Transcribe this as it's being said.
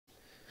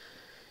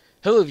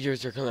Hello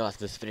viewers, we're coming off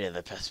this video of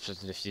the past,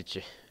 present, and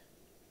future.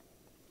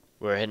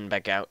 We're heading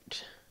back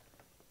out.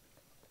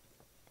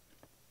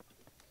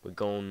 We're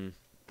going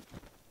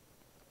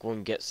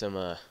get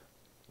some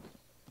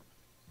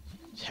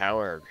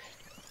tower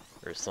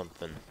or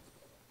something.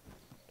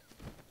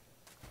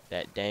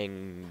 That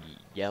dang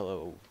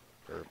yellow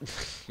or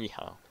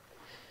yeah,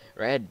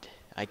 red.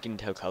 I can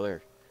tell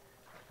color.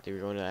 They were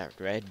going to that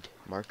red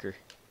marker,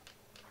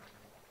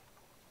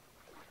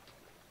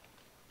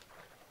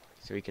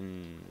 so we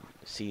can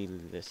see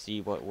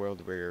what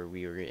world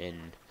we were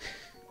in.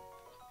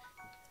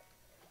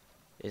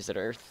 Is it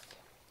Earth?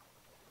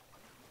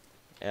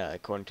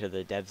 According to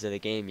the devs of the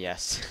game,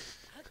 yes.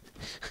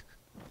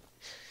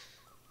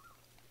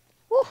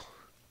 Woo!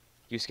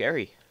 You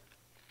scary.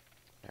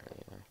 Not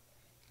really, though.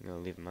 I'm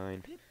gonna leave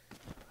mine.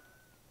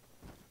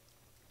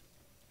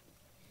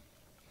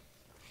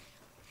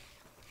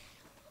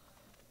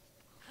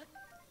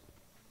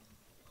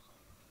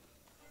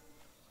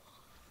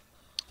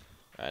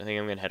 I think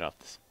I'm gonna head off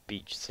this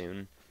beach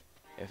soon.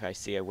 If I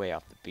see a way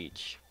off the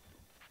beach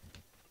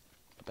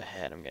up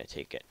ahead, I'm gonna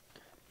take it.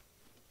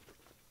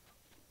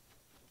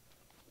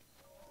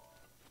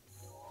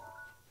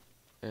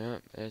 Yeah,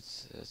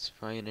 that's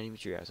probably an enemy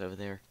tree house over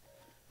there.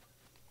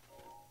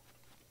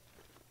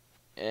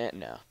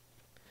 No.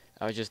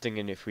 I was just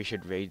thinking if we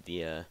should raid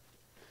the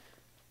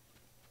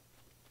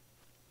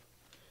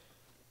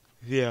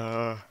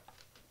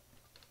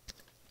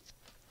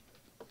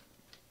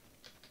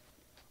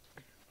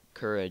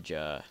Courage,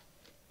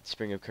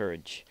 Spring of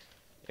Courage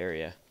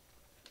area.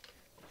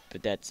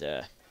 But that's,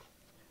 a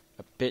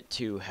bit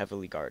too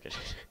heavily guarded.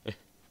 A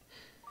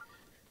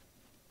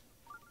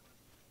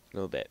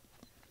little bit.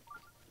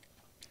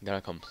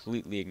 Gotta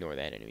completely ignore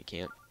that enemy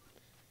camp.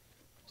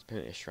 There's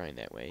apparently a shrine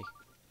that way.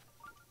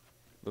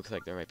 Looks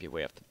like there might be a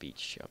way off the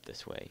beach up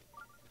this way.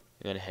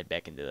 I'm gonna head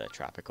back into the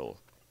tropical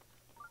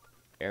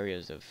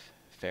areas of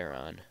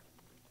Faron.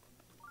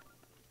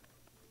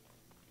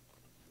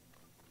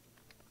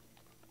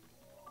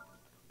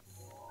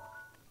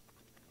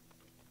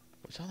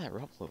 What's all that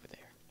rubble over there?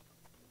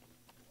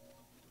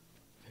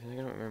 I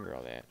don't remember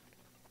all that.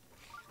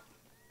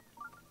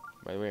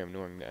 By the way, I'm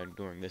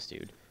ignoring this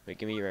dude. Wait,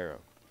 give me your arrow.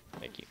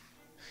 Thank you.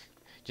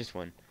 Just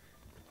one.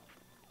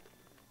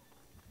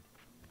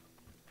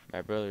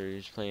 My brother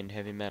is playing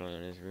heavy metal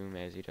in his room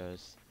as he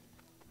does.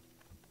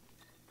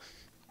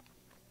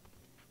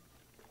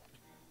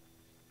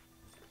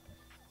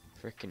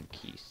 Frickin'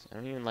 keys. I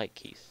don't even like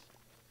keys.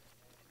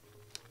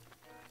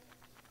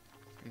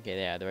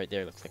 Okay, yeah, right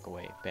there looks like a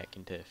way back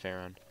into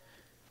Faron.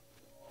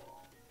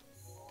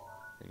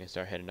 I'm gonna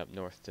start heading up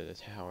north to the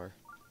tower.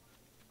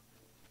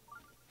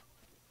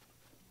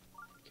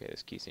 Okay,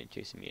 this keys ain't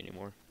chasing me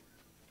anymore.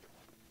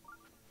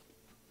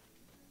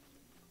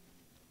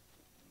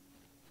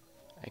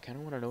 I kinda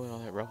wanna know what all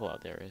that rubble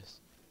out there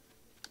is.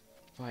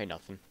 Probably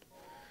nothing.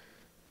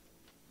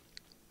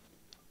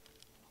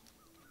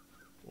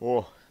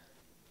 Oh.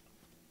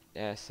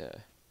 That's,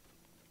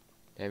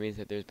 that means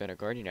that there's been a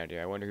guardian out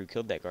here. I wonder who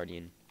killed that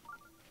guardian.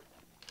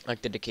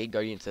 Like the decayed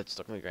guardians that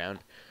stuck on the ground.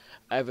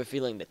 I have a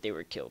feeling that they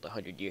were killed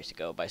 100 years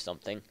ago by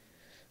something.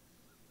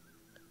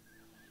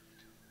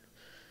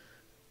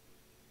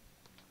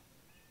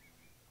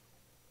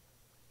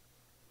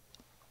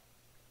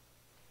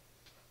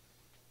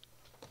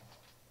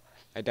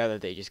 I doubt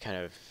that they just kind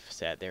of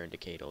sat there and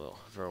decayed a little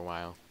for a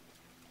while.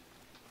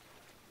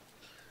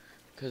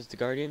 Because the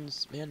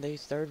guardians, man, they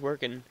started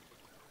working.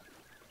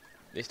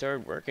 They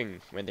started working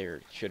when they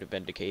should have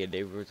been decayed.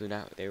 They were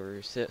not. They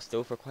were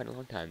still for quite a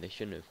long time. They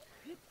shouldn't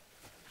have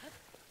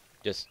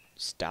just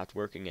stopped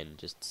working and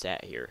just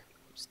sat here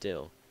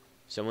still.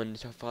 Someone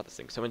fought this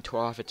thing. Someone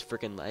tore off its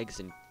freaking legs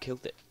and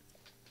killed it.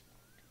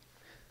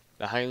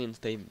 The Highlands,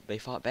 they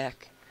fought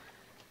back.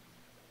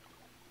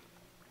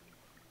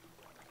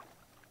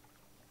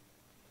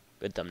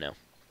 Good thumbnail.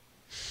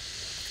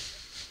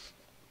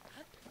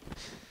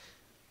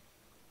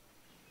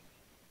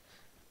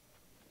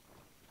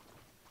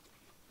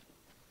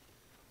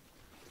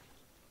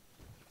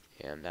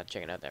 Yeah, I'm not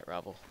checking out that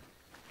rubble.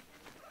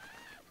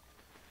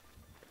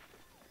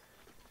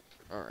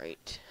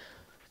 Alright.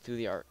 Through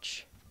the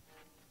arch.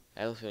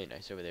 That looks really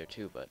nice over there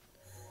too, but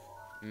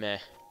meh.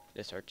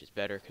 This arch is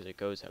better because it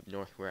goes up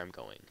north where I'm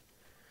going.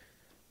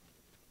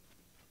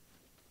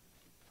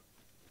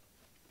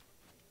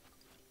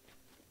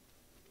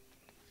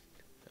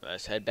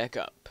 Let's head back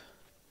up.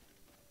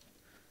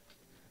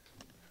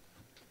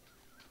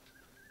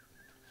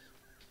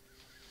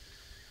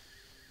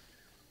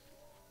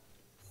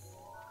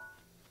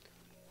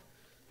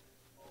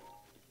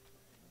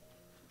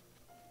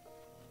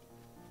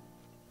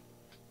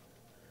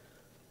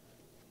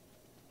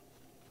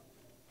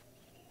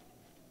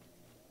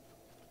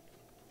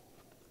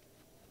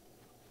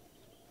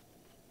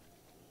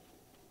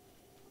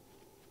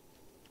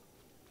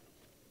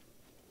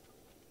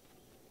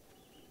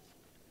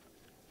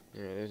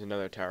 Yeah, there's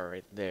another tower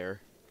right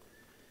there.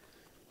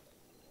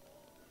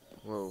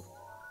 Whoa.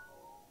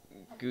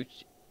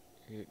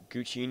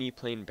 Guccini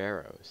Plain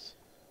Barrows.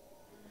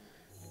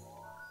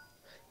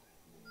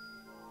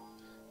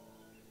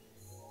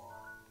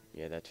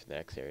 Yeah, that's the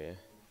next area.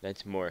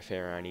 That's more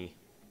Faron-y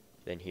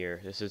than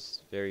here. This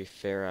is very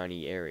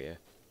Faron-y area.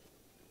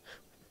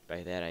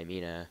 By that I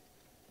mean,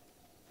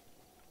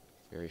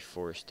 very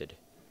forested.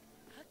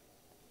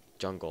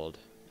 Jungled.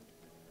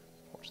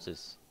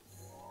 Horses.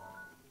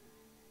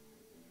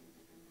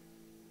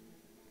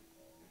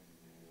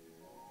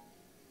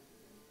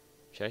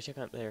 Should I check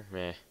out there?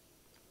 Meh.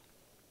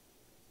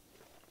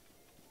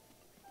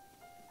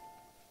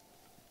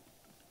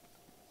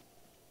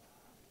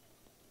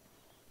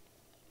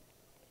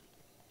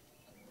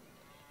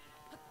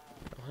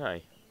 Oh,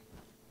 hi.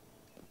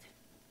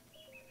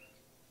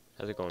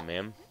 How's it going,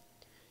 ma'am?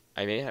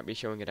 I may not be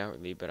showing it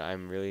outwardly, but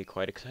I'm really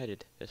quite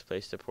excited. This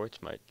place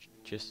supports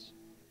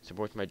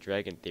my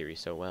dragon theory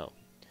so well.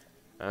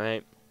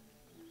 Alright.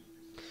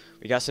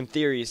 We got some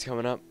theories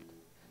coming up.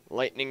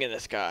 Lightning in the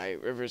sky,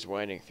 rivers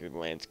winding through the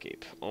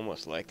landscape,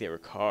 almost like they were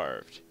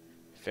carved.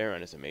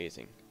 Faron is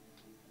amazing.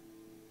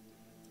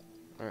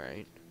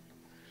 Alright.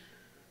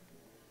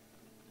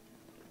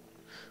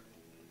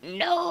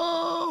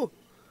 No!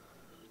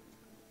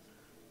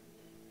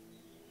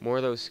 More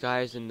of those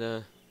skies in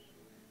the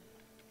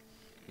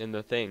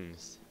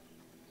things.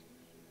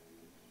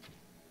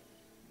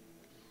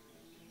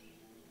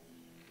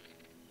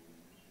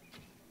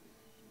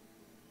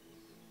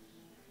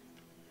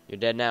 You're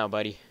dead now,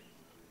 buddy.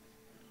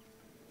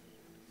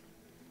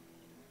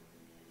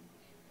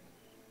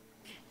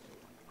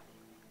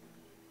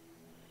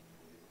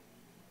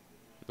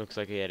 Looks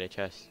like he had a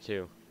chest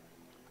too.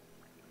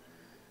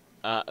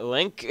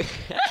 Link?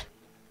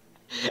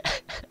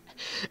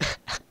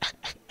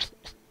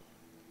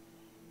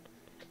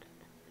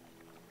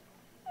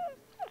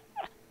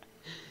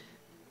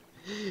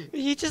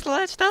 He just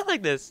latched out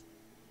like this.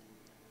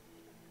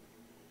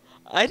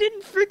 I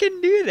didn't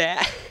freaking do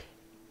that.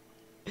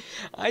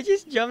 I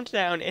just jumped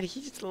down and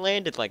he just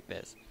landed like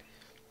this.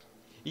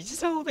 He's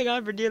just holding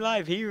on for dear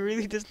life. He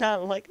really does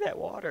not like that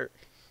water.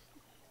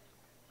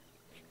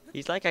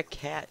 He's like a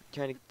cat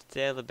trying to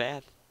stay out of the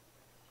bath.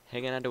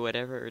 Hanging onto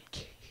whatever it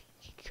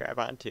can grab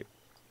onto.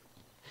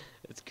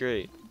 That's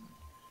great.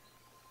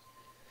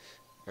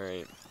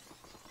 Alright.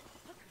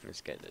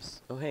 Let's get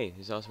this. Oh hey,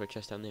 there's also a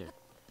chest down there.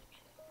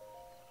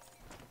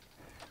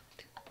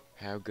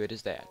 How good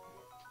is that?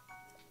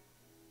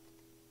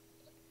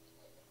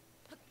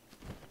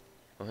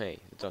 Oh hey,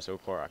 there's also a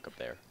Korok up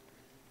there.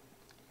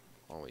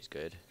 Always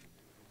good.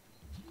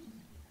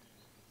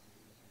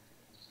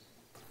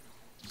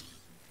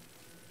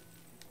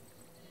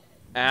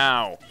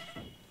 Ow!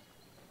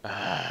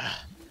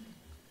 Ah.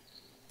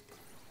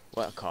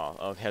 What a call.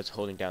 Oh, I was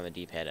holding down the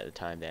D-pad at the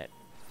time that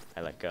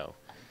I let go.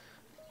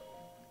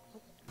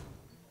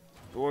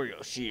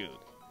 Royal Shield.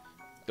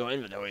 The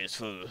inventory is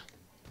full.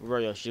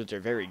 Royal Shields are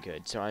very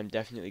good, so I'm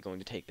definitely going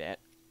to take that.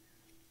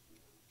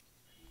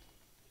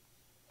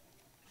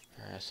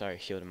 Sorry,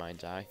 Shield of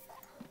Mind's Eye.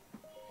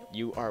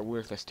 You are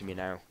worthless to me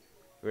now.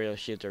 Royal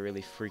Shields are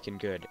really freaking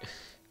good.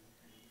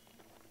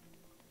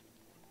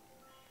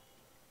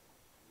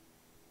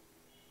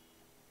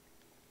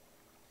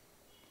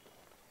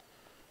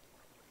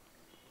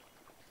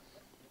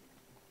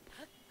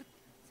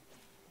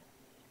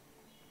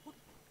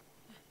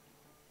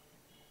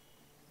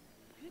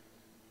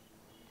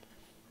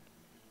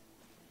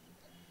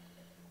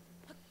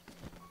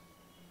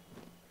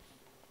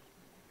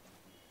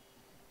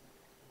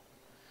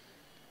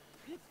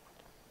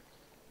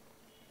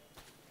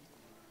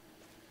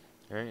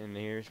 Alright, and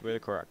here's where the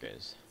Korok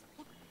is.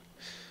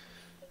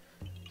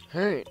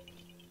 Alright.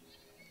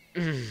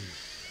 I'm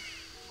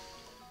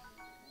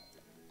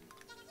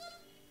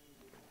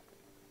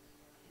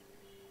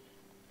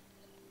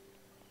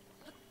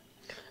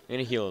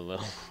gonna heal a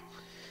little.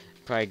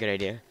 Probably a good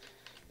idea.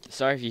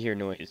 Sorry if you hear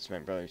noise. My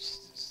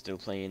brother's still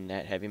playing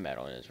that heavy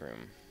metal in his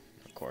room.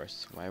 Of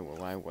course. Why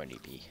would he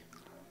be?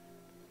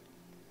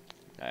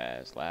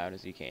 As loud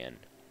as he can.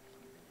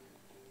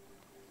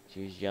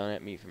 She was yelling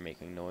at me for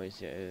making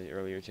noise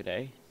earlier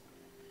today.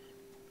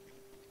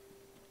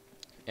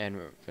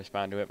 And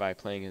responded to it by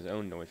playing his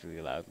own noise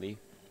really loudly.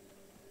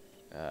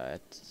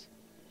 It's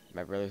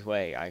my brother's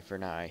way, eye for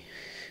an eye.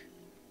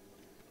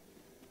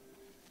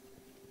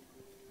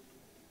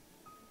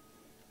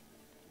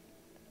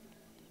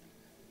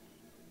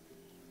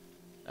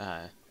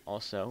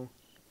 Also,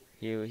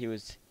 he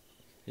was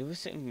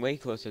sitting way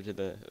closer to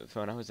the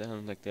phone. I was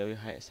on like the other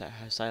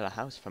side of the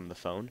house from the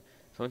phone.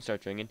 Phone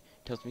starts ringing,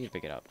 tells me to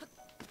pick it up.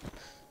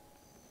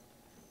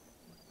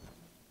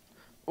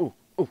 Oh,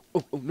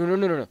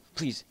 no,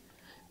 please.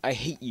 I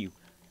hate you.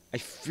 I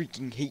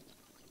freaking hate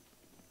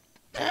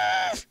you.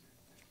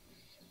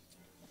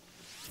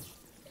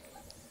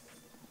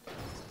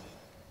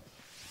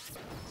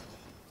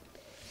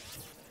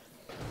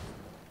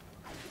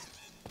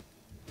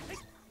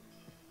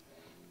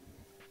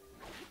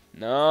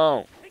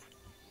 No.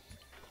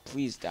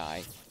 Please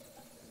die.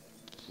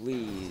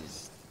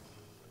 Please.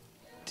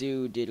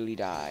 Do diddly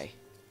die.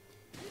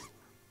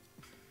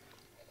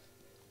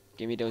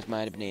 Give me those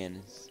mighty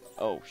bananas.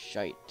 Oh,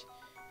 shite.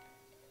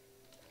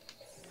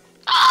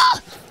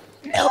 Ah!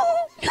 No!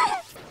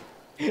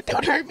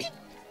 Don't hurt me!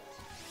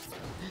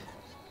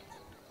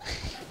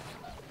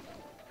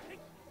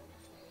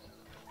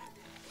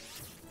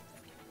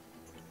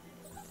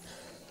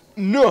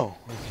 No!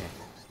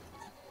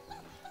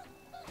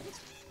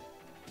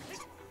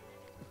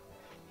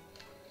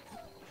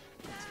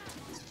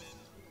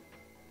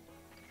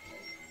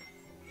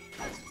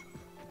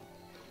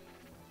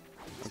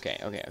 Okay.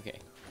 Okay, okay, okay.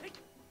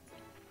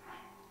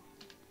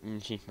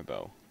 Change my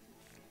bow.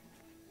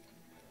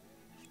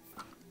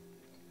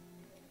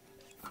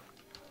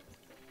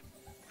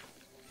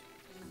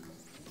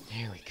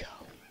 There we go.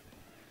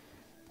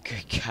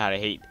 Good God, I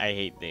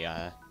hate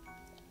the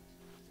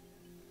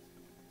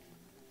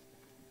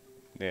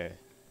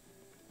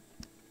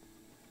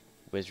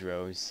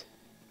Wizrows.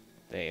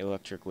 The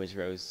electric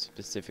Wizrows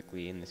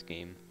specifically in this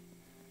game.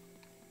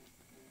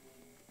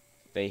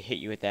 They hit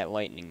you with that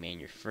lightning, man,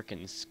 you're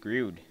frickin'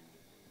 screwed.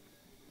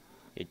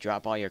 They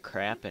drop all your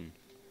crap and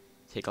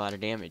take a lot of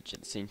damage at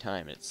the same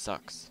time, and it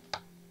sucks.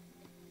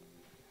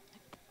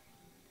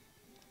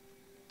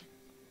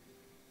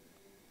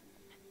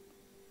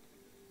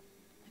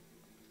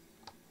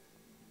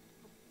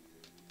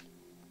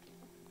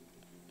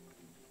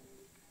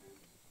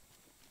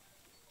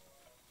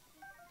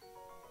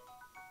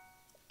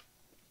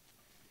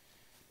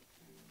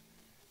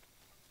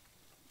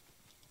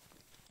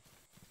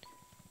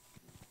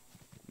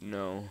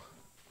 No.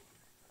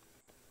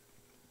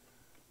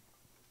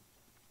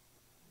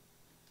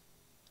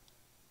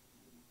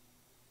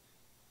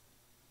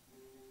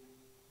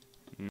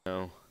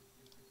 No.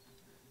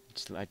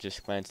 I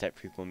just glanced at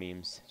prequel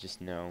memes.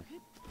 Just no.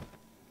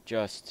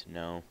 Just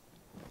no.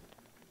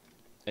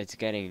 It's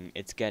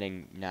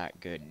getting not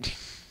good.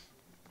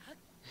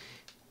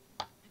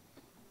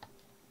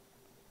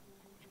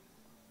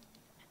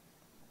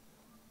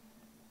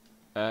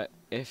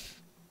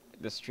 If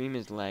the stream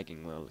is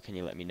lagging a little, can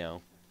you let me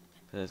know?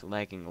 Because it's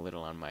lagging a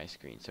little on my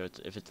screen. So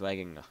if it's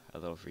lagging a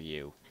little for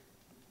you,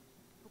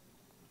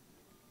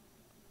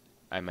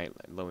 I might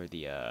lower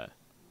the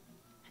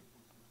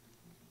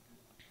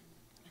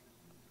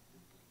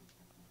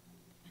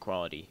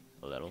quality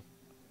a little.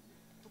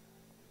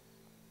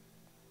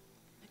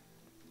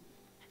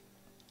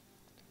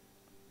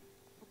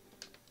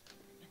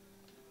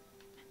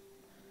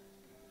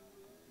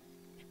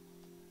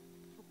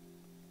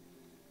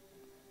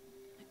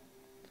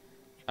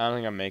 I don't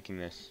think I'm making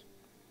this.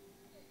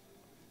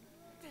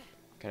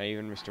 Can I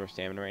even restore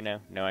stamina right now?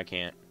 No, I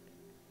can't.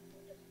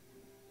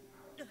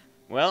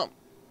 Well,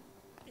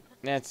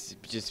 that's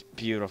just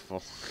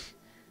beautiful.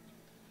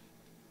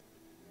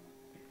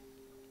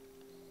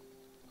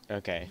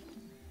 Okay.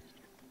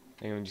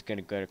 I think I'm just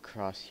gonna go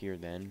across here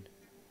then.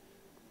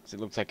 Because it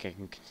looks like I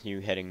can continue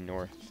heading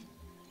north.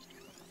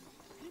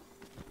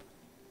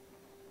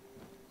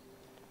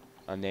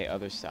 On the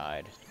other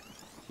side.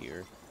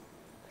 Here.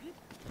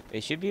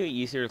 It should be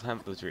easier to climb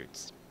up those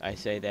routes. I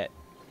say that.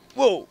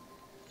 Whoa!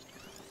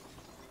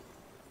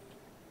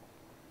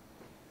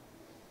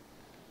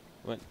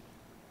 What?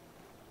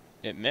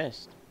 It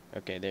missed.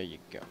 Okay, there you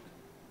go.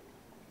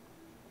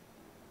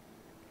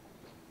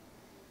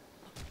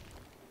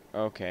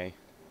 Okay.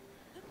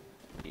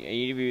 Yeah,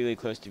 you need to be really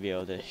close to be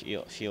able to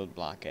shield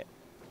block it.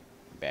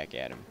 Back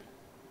at him.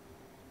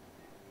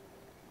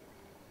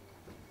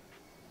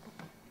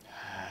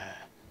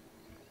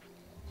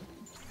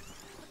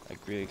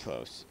 Like really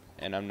close.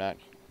 And I'm not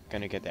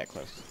gonna get that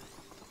close.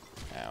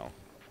 Ow.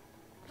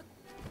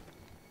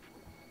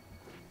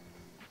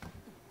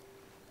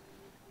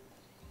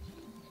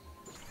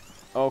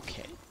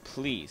 Okay,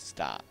 please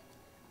stop.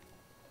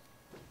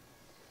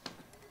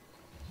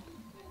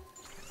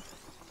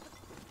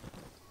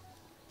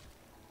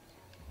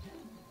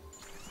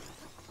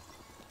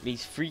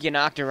 These freaking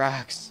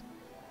Octoroks.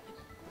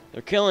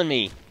 They're killing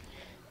me.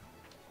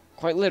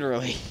 Quite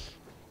literally.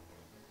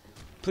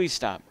 Please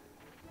stop.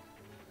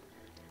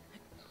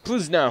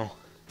 Please no.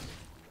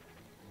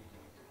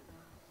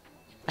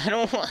 I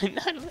don't want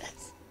none of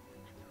this.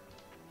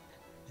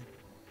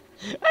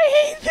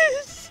 I hate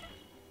this.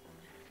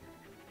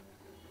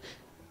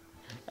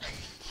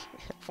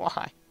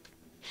 Why?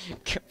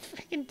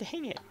 Freaking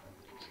dang it.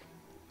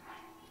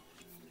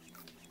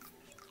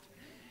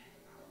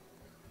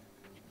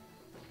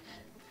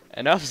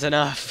 Enough's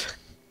enough.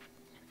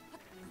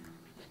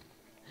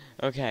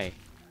 Okay.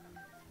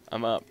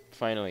 I'm up,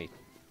 finally.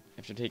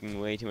 After taking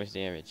way too much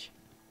damage.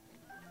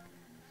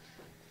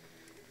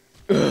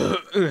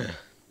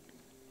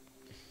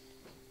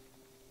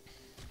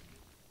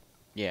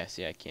 Yeah,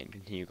 see, I can't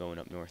continue going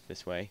up north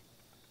this way.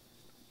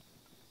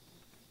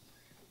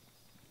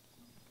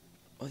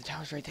 Oh, the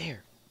tower's right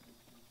there.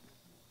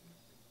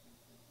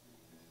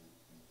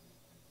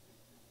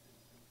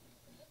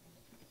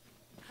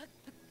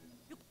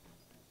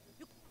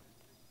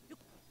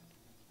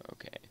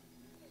 Okay.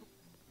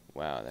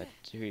 Wow, that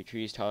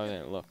tree's taller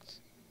than it looked.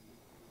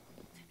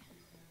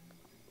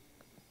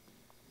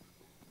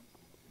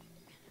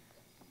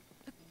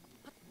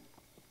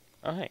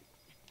 Oh, hey.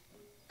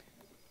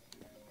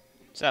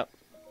 What's up?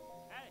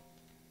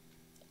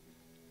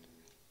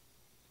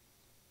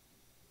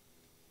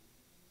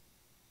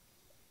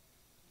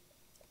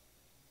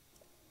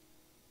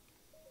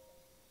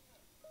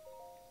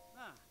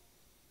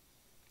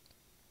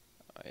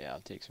 Oh, yeah,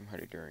 I'll take some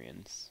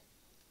Hardurians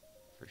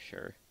for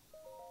sure.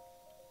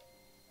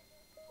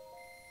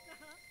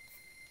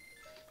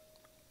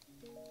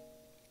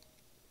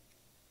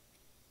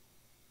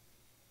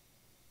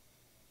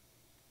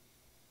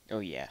 Oh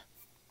yeah,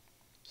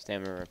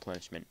 stamina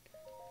replenishment.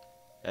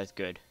 That's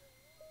good.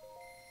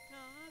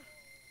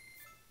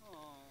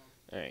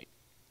 Alright.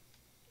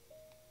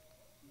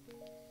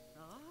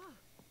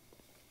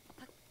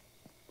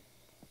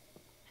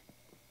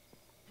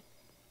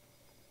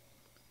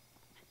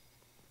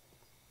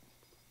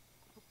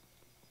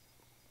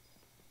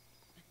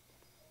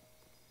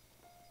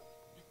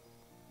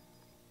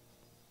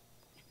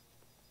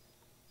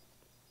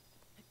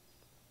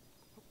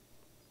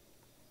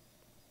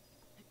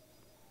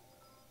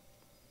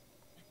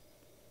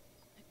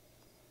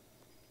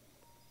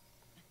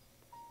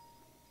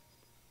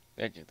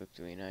 That just looks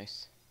really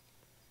nice.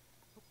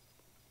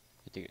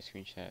 I take a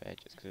screenshot of that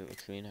just because it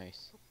looks really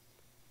nice.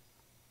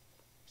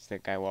 It's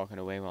that guy walking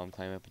away while I'm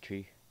climbing up a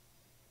tree.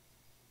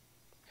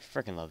 I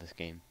freaking love this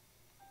game.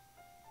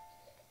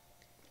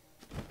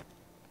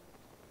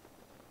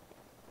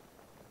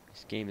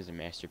 This game is a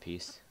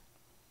masterpiece.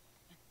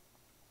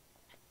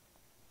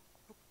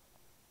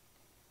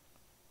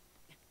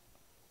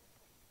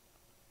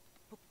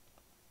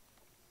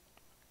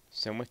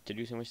 So much to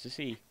do, so much to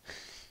see.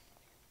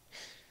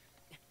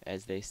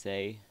 As they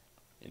say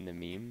in the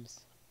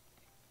memes.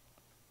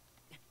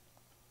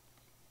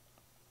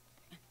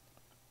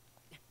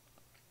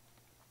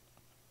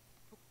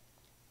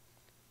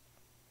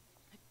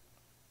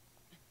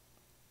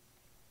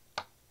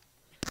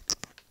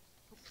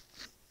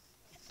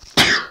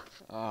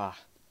 Ah,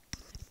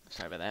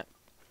 sorry about that.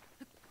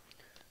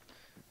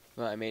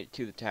 Well, I made it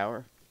to the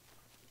tower.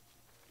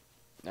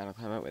 Now I'll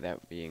climb out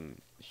without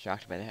being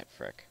shocked by that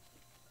frick.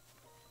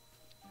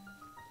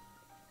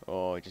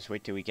 Oh, just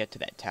wait till we get to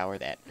that tower.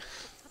 That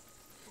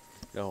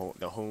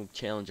the whole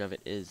challenge of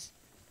it is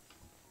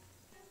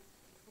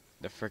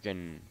the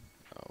frickin'.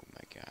 Oh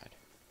my god.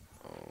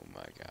 Oh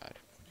my god.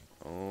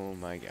 Oh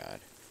my god.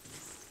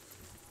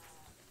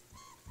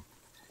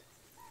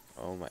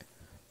 Oh my.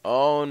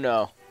 Oh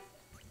no.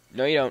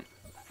 No you don't.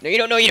 No you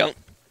don't. No you don't.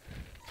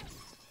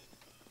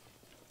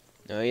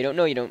 No you don't.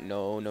 No you don't.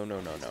 No no no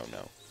no no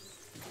no.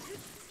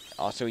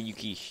 Also you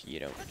quiche.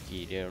 You don't.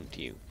 You don't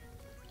you.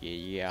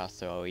 You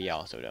also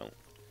don't.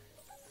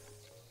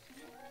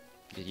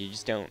 You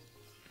just don't.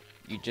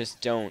 You just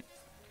don't.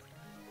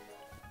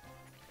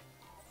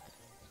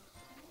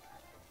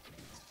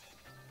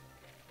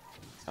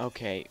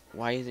 Okay,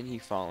 why isn't he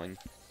falling?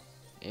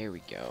 There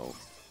we go.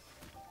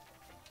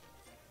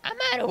 I'm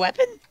out of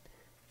weapon.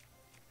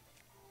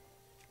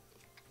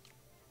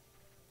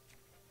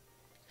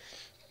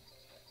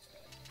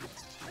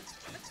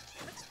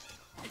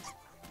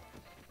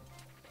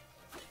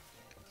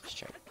 Let's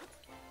try.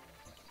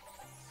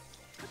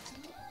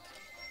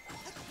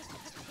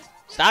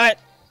 Stop it!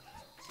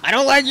 I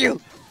don't like you!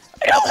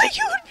 I don't like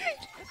you!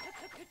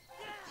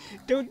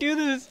 Don't do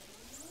this!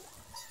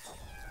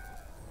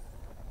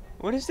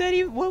 What is that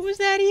even? What was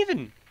that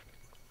even?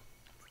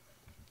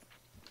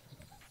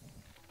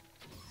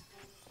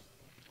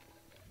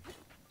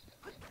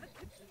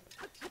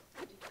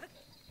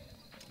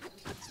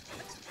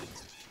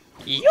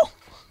 Yo!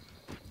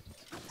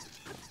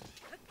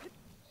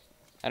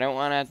 I don't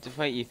want to have to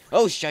fight you.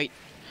 Oh, shite!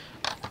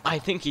 I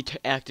think he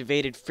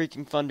activated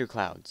freaking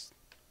thunderclouds.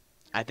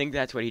 I think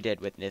that's what he did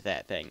with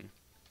that thing.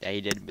 That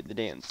he did with the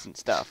dance and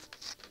stuff.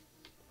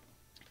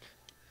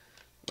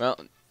 Well,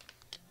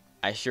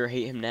 I sure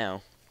hate him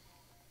now.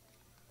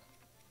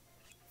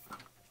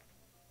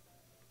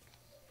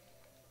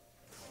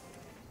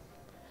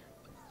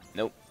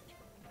 Nope.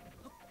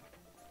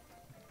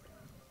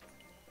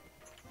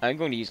 I'm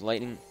going to use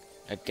lightning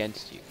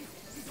against you.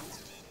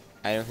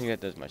 I don't think that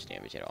does much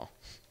damage at all.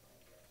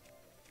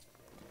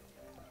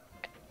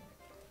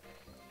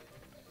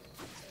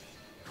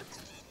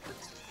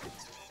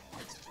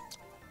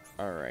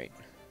 Alright.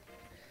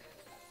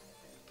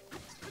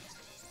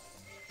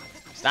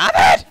 Stop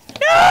it!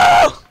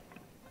 No!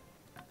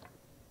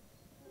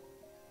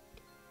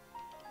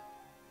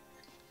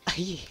 I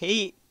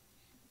hate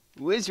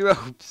whiz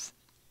ropes.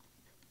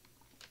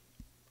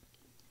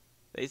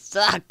 They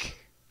suck.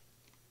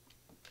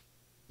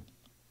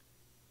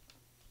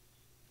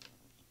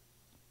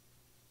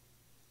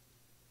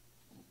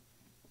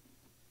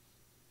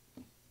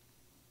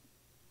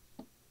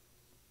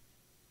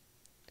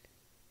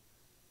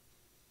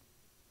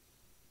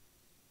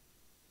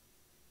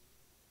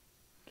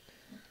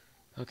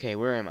 Okay,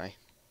 where am I?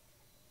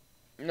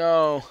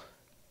 No.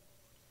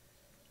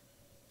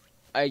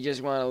 I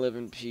just want to live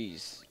in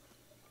peace.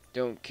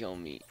 Don't kill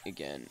me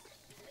again.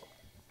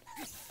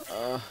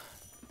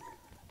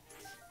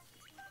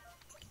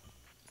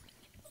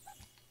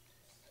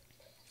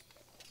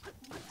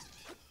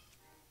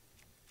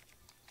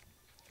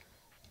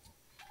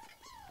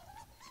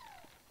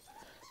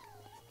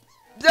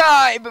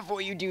 Die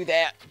before you do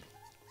that.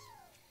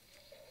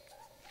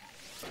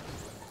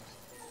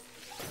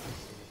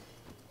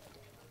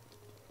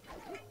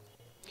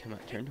 Come on,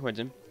 turn towards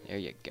him. There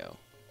you go.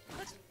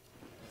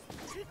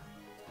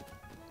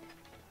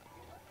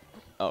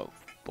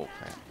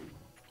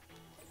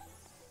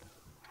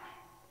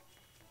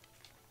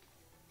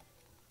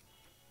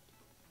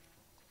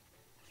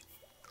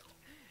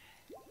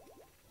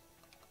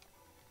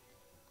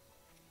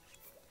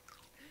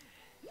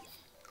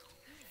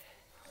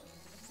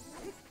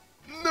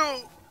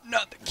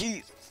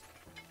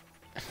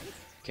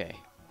 Okay.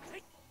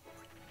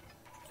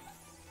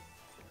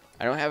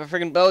 I don't have a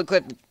freaking bow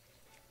equipped.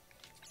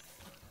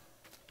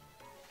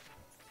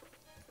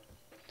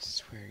 I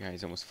swear, guy,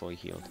 he's almost fully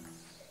healed.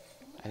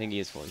 I think he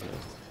is fully healed.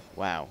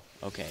 Wow.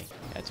 Okay.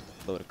 That's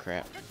a load of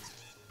crap.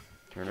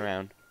 Turn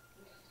around.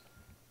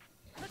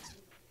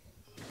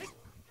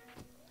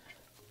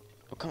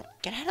 Oh, come on.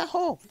 Get out of the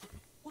hole.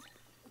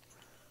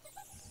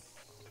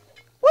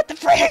 What the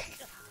frick?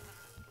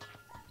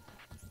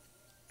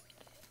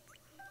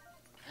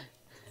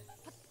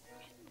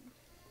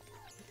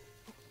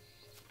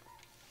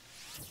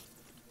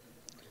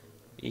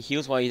 He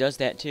heals while he does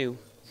that, too.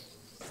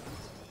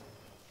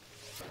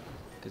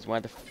 Because why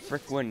the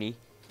frick wouldn't he?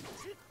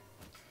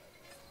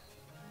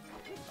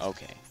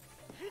 Okay.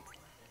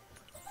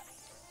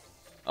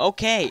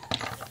 Okay!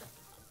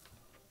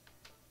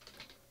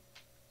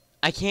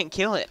 I can't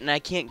kill it, and I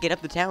can't get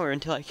up the tower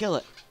until I kill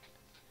it.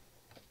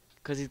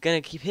 Because he's gonna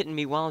keep hitting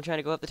me while I'm trying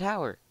to go up the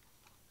tower.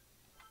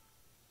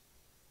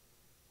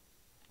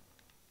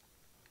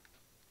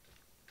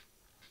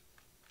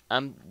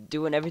 I'm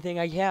doing everything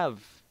I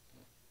have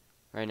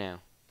right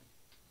now.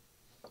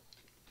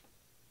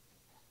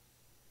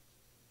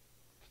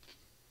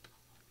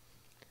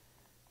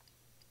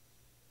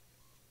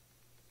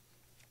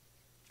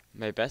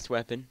 My best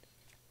weapon.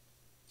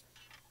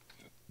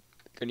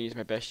 Gonna use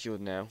my best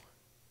shield now.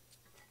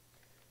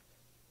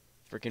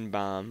 Frickin'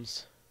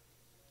 bombs.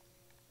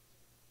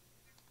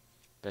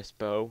 Best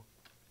bow.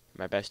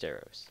 My best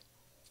arrows.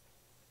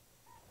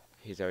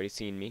 He's already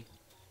seen me.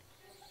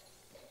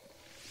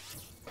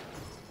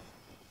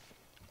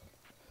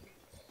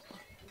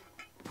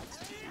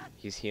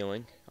 He's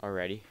healing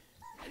already.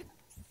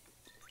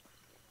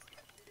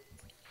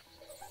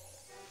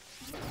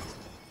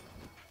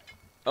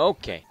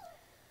 Okay.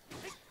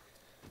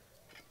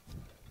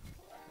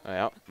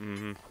 Well,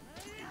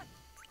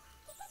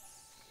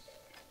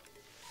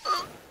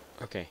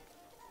 Okay.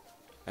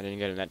 I didn't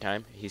get him that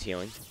time. He's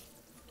healing.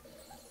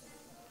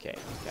 Okay,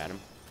 got him.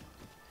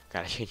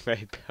 Gotta change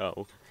my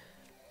bow.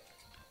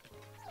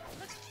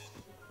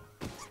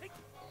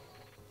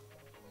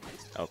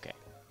 Okay.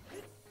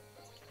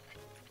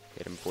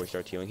 Hit him before he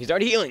starts healing. He's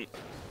already healing!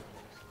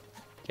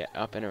 Get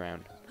up and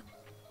around.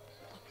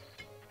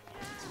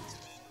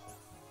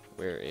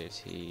 Where is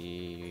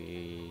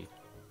he?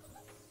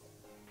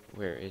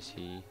 Where is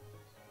he?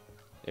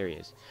 There he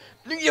is.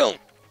 Yo!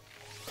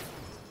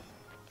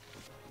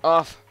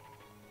 Off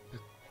the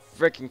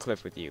frickin'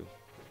 cliff with you.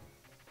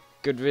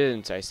 Good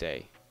riddance, I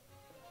say.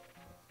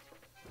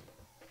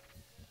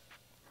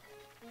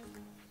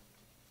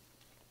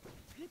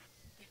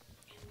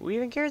 Who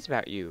even cares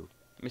about you,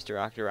 Mr.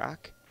 Octorok?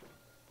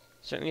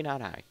 Certainly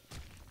not I.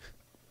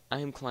 I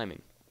am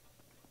climbing.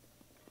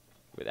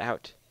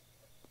 Without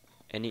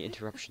any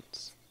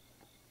interruptions.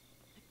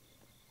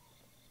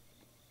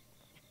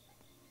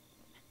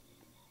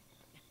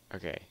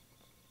 Okay.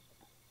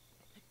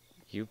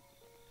 You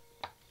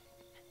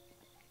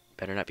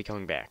better not be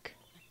coming back.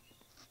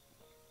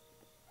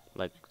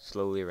 Like,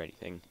 slowly or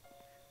anything.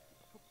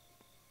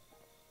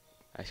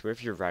 I swear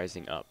if you're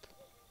rising up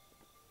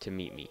to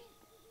meet me.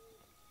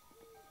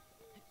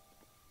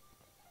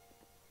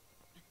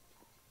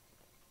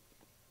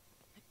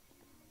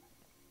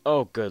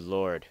 Oh, good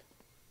lord.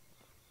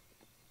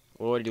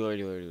 Lordy,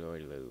 lordy, lordy,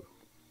 lordy, lordy.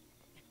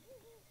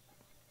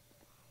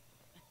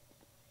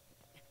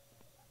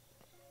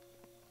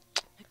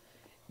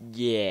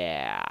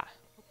 Yeah.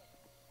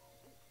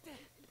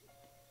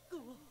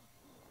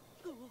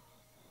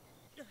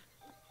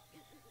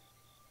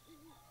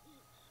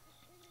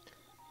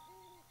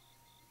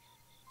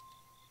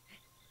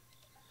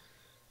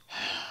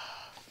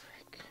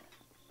 Frick.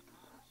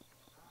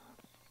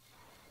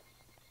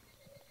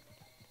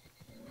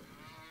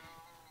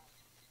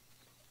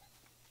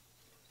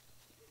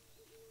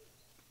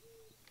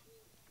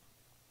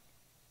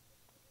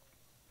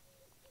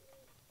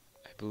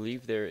 I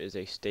believe there is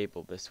a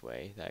stable this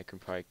way that I can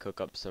probably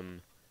cook up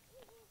some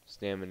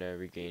stamina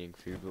regaining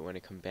food, but when I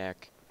come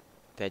back,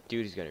 that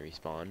dude is gonna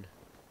respawn.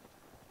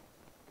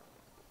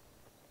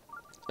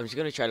 I'm just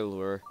gonna try to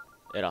lure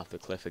it off the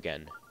cliff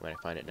again when I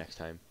find it next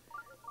time.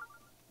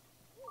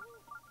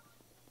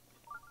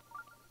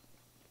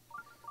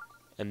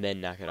 And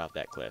then knock it off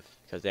that cliff,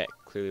 because that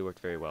clearly worked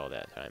very well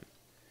that time.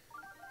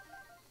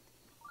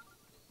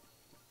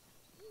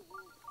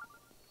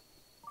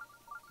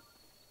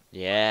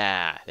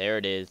 Yeah, there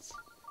it is.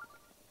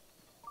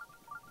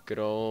 Good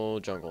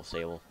old jungle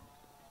stable.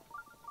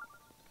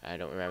 I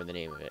don't remember the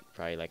name of it.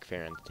 Probably like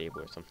Faron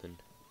Stable or something.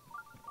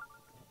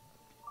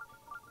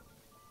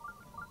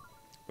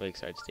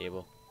 Lakeside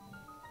Stable.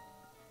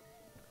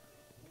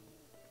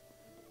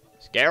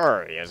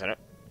 Scary, isn't it?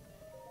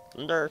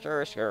 Thunder,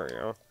 sure, scary.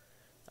 Huh?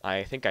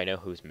 I think I know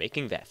who's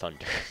making that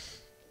thunder.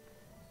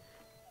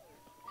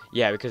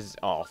 Yeah, because it's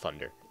all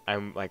thunder.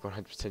 I'm like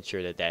 100%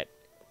 sure that that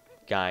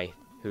guy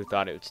who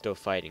thought it was still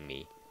fighting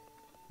me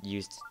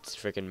used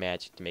freaking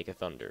magic to make a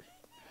thunder.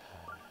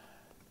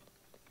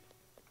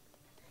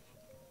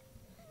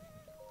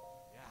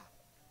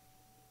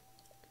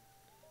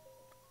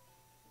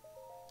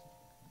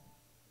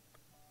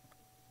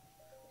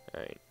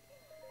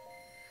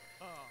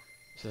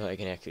 So I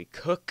can actually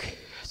cook,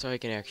 so I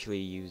can actually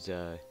use,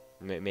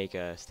 make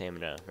a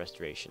stamina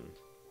restoration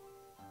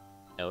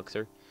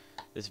elixir.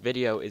 This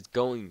video is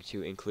going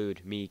to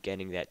include me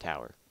getting that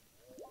tower.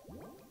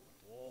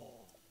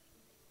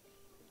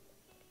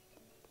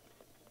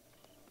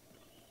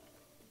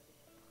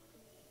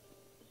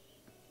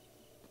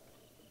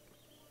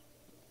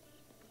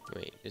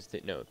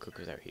 Wait, no,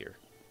 cooker's out here.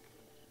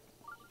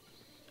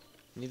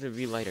 I need to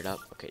relight it up.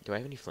 Okay, do I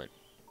have any flint?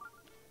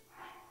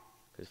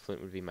 Because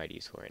flint would be mighty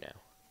useful right now.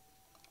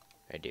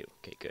 I do.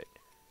 Okay, good.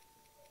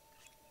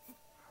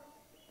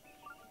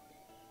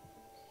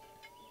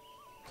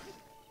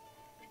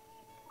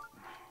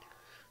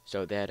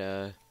 So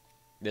that,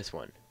 this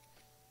one.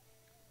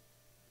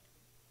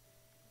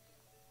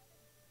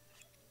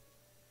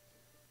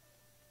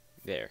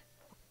 There.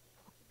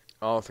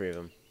 All three of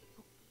them.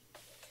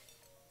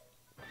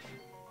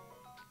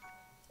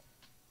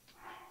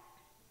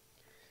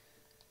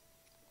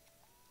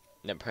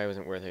 That probably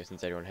wasn't worth it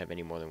since I don't have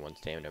any more than one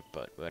stamina,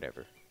 but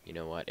whatever. You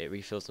know what? It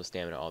refills the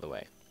stamina all the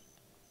way.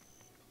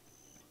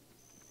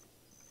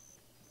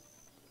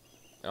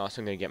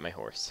 Also, I'm gonna get my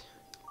horse.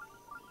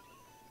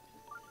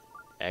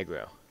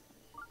 Aggro.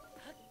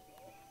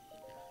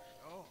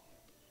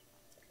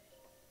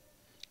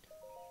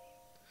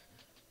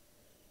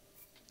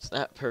 It's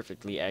not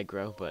perfectly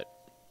aggro, but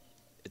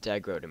it's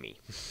aggro to me.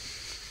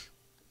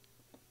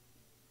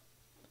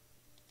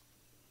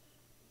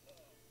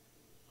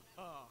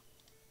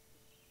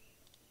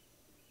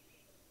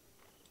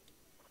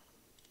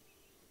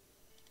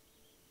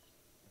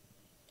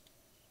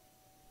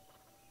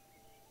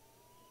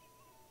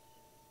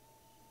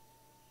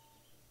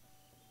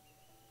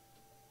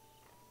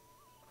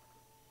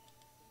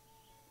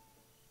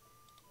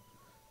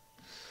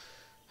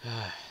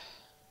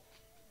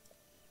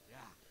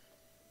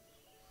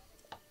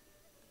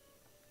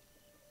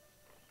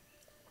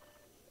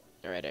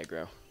 Alright,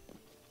 aggro.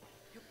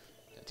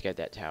 Let's get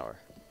that tower.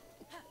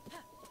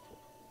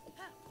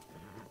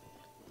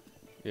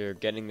 You're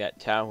getting that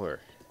tower.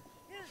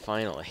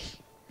 Finally.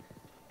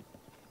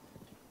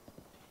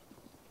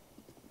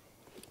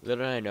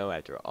 Little did I know,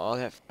 after all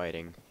that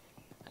fighting,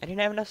 I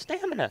didn't have enough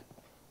stamina.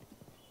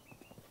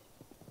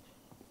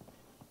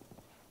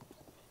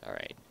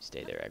 Alright,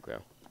 stay there,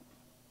 aggro.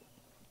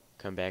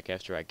 Come back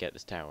after I get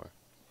this tower.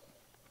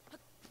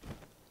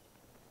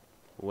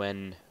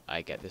 When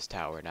I get this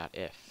tower, not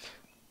if.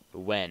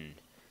 When.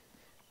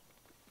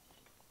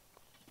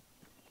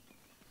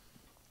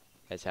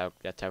 That's how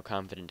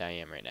confident I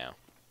am right now.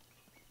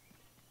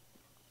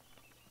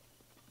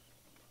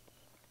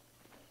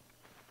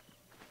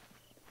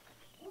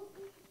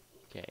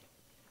 Okay.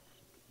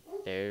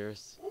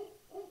 There's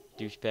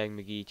Douchebag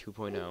McGee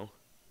 2.0.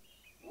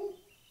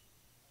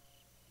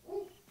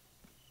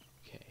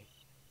 Okay.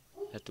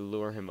 Have to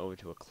lure him over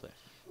to a cliff.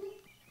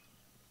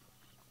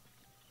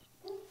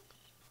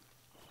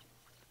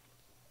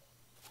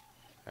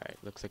 Alright,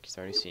 looks like he's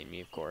already seen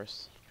me, of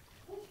course.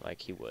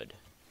 Like he would.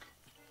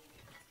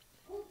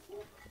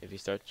 If he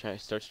starts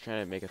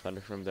trying to make a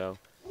thunderstorm, though,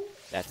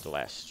 that's the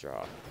last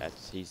straw.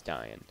 He's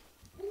dying.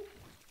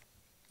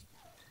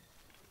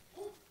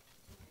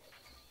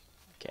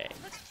 Okay.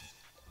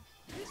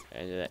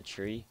 Into that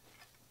tree.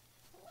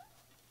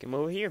 Come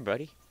over here,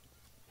 buddy.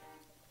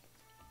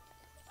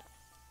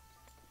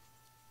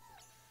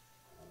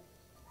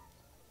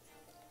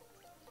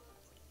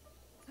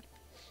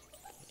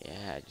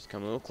 Yeah, just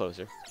come a little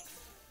closer.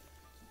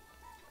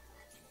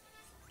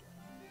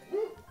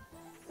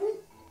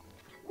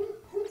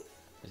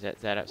 Is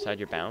that outside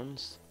your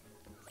bounds?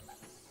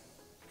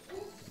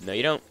 No,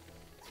 you don't.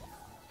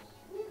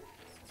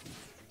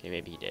 Okay,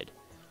 maybe he did.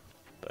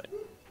 But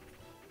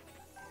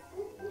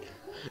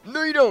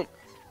no, you don't.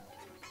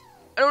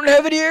 I don't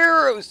have any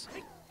arrows.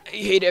 I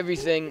hate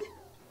everything.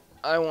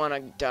 I wanna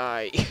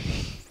die.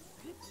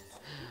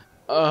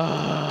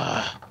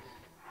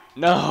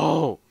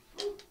 No.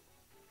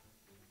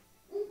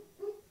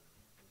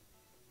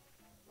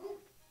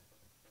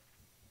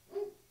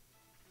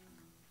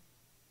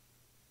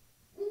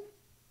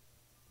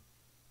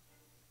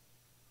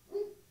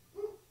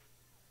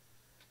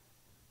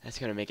 That's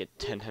gonna make it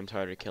 10 times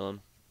harder to kill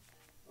him.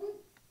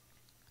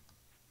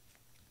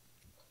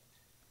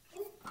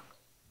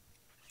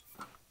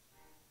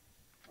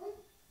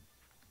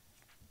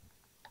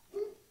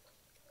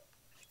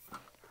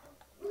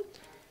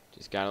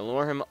 Just gotta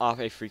lure him off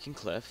a freaking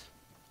cliff.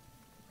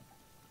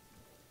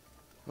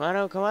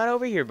 Come on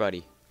over here,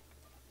 buddy.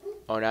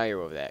 Oh, now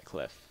you're over that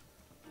cliff.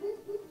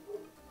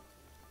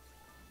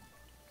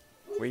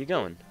 Where you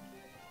going?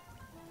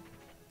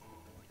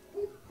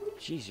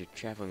 Jeez, you're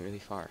traveling really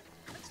far.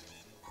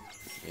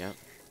 Yep.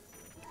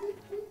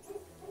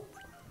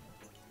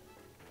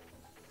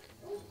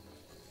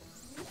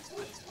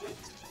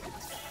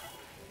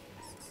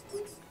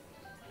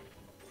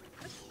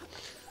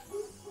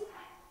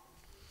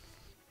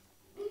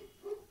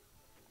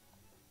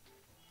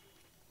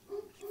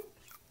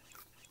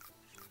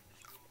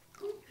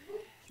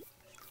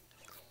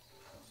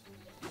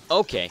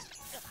 Okay.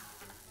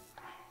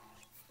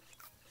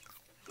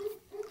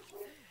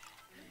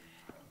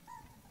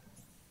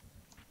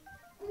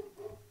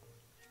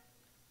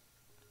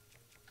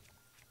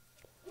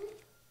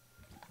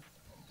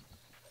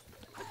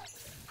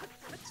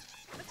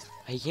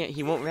 He can't.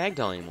 He won't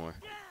ragdoll anymore.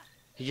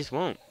 He just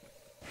won't.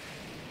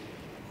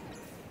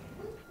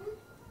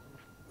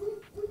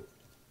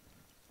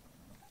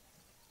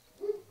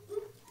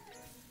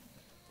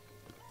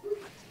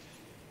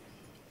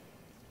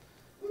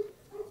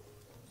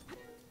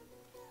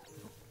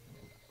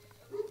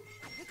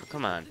 Oh,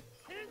 come on.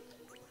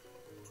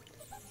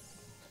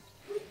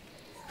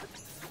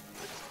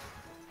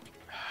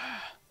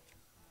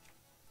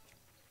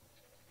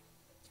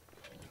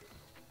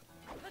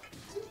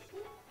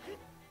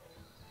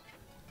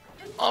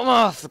 I'm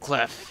off the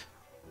cliff.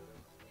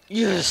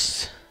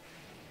 Yes.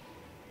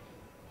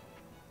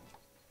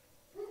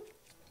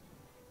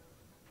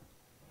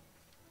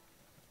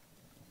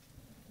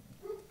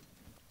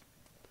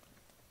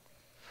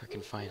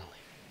 Freaking finally.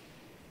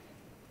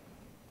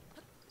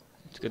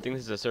 It's a good thing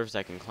this is a surface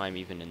I can climb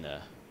even in the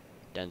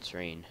dense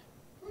rain.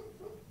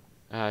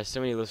 So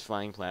many of those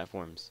flying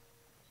platforms.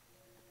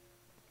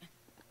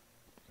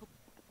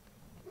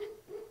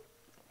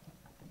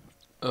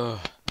 Ugh.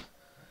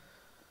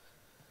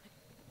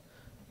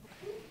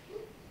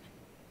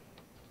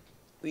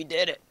 We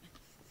did it.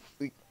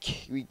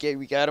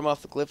 We got him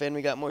off the cliff and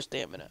we got more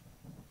stamina.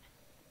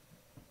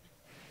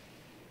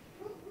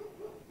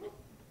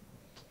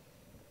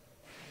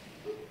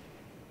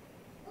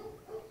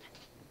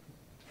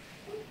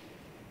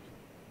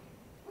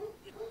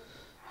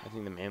 I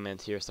think the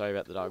man's here. Sorry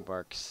about the dog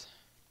barks.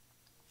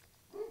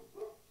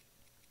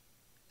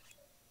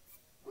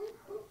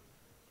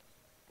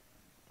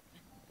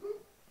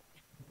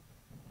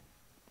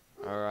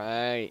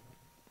 Alright.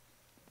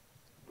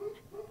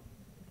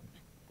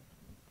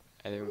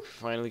 I think we're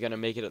finally gonna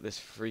make it at this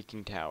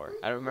freaking tower.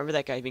 I don't remember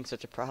that guy being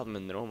such a problem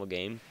in the normal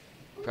game.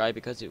 Probably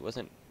because it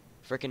wasn't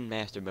frickin'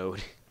 master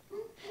mode.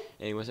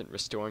 And he wasn't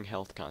restoring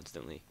health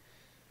constantly.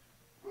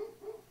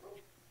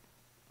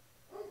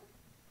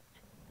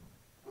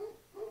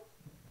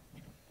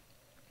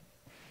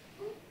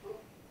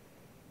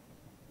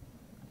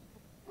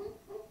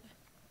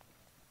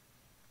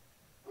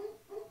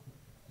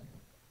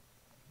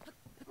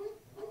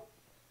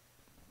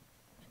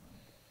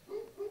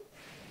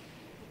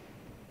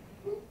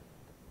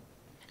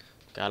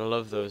 Gotta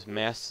love those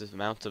massive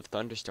amounts of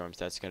thunderstorms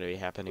that's gonna be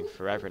happening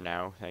forever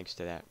now, thanks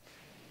to that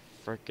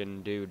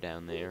frickin' dude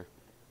down there.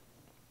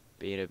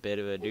 Being a bit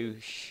of a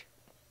douche.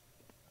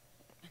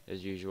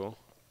 As usual.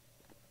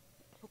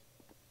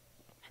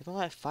 There's a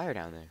lot of fire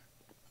down there.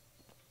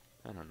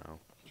 I don't know.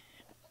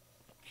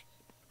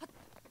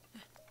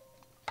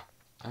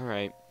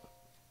 Alright.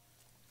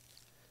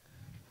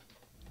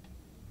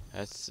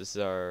 This is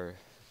our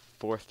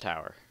 4th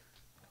tower.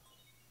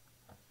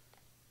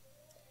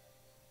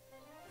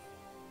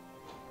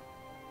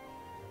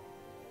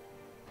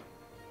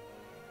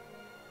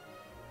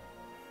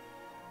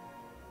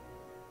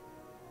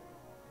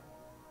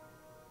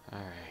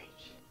 Alright.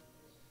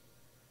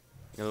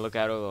 I'm gonna look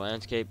out over the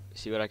landscape,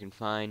 see what I can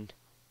find,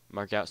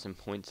 mark out some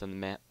points on the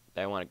map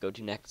that I want to go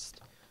to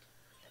next.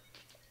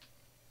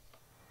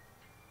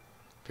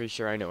 Pretty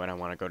sure I know what I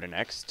want to go to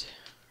next.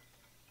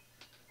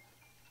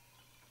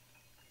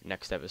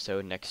 Next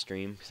episode, next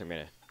stream, because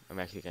I'm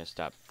actually gonna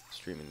stop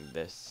streaming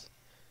this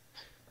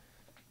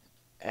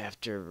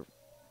after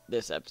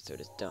this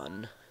episode is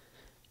done.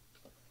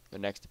 The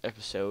next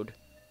episode,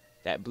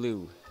 that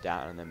blue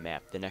dot on the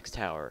map, the next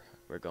tower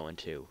we're going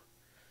to.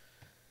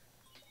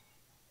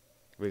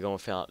 We're gonna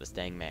fill out this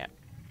dang map.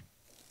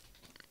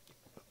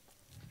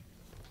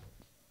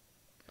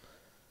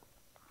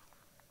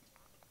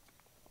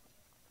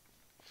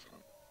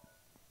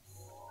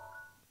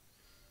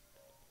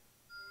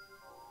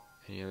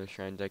 Any other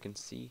shrines I can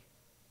see?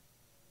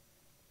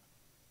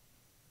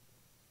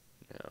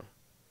 No.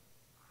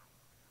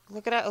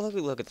 Look at that!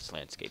 Look at this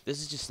landscape.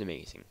 This is just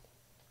amazing.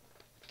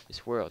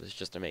 This world is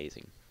just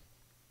amazing.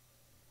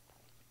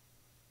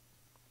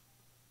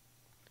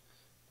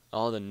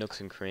 All the nooks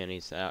and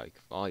crannies,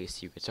 all your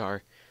secrets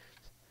are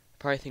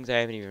probably things I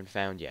haven't even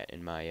found yet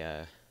in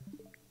my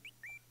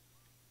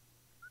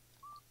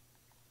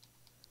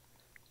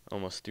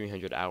almost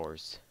 300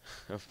 hours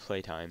of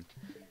playtime.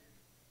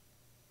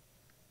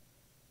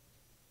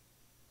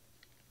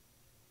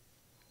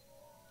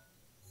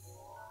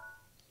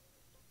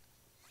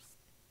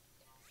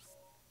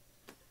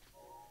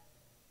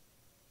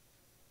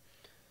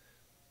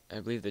 I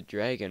believe the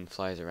dragon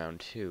flies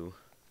around too.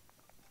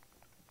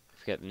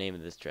 I forget the name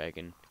of this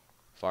dragon.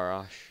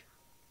 Farosh.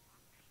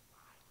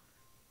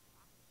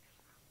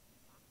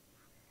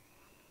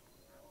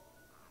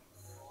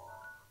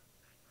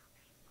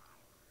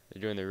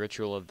 They're doing the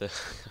ritual of the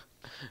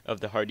of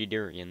the hardy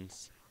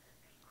durians.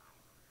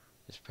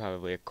 There's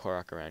probably a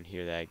Korok around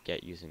here that I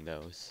get using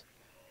those,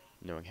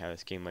 knowing how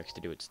this game likes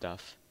to do its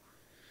stuff.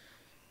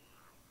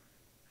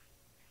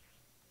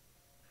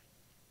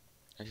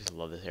 I just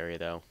love this area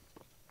though.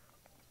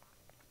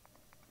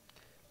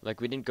 Like,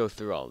 we didn't go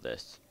through all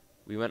this.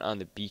 We went on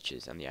the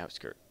beaches on the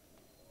outskirts.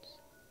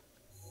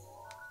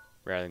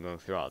 Rather than going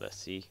through all this,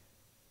 see?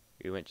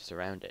 We went just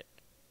around it.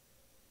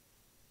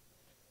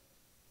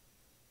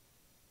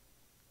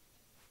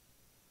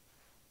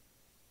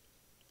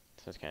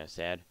 So that's kind of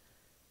sad.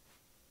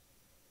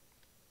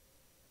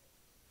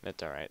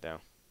 That's alright, though.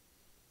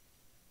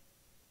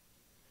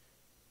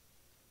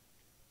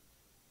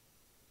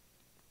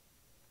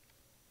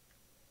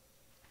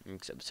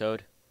 Next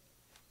episode,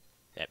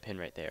 that pin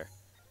right there.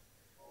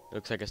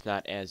 Looks like it's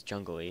not as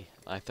jungly.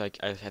 I thought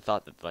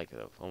that like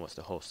almost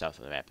the whole south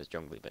of the map is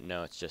jungly, but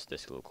no, it's just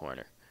this little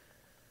corner.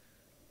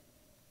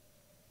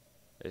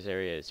 This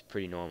area is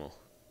pretty normal.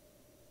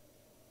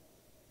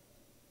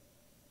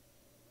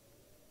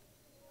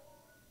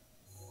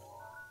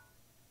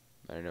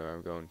 But I know where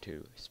I'm going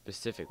to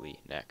specifically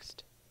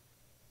next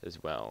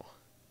as well.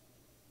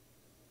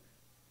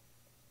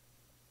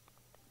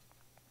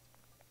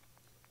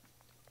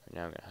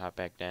 Now I'm gonna hop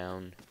back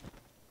down.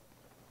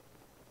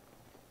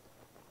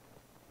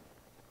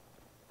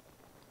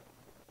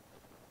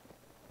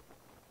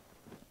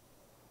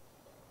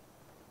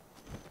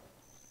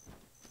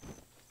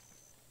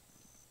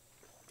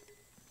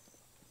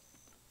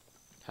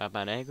 Hop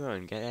on aggro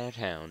and get out of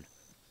town.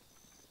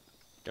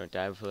 Don't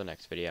die before the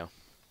next video.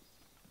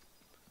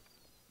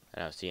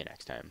 And I'll see you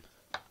next time.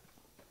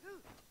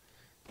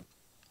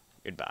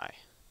 Goodbye.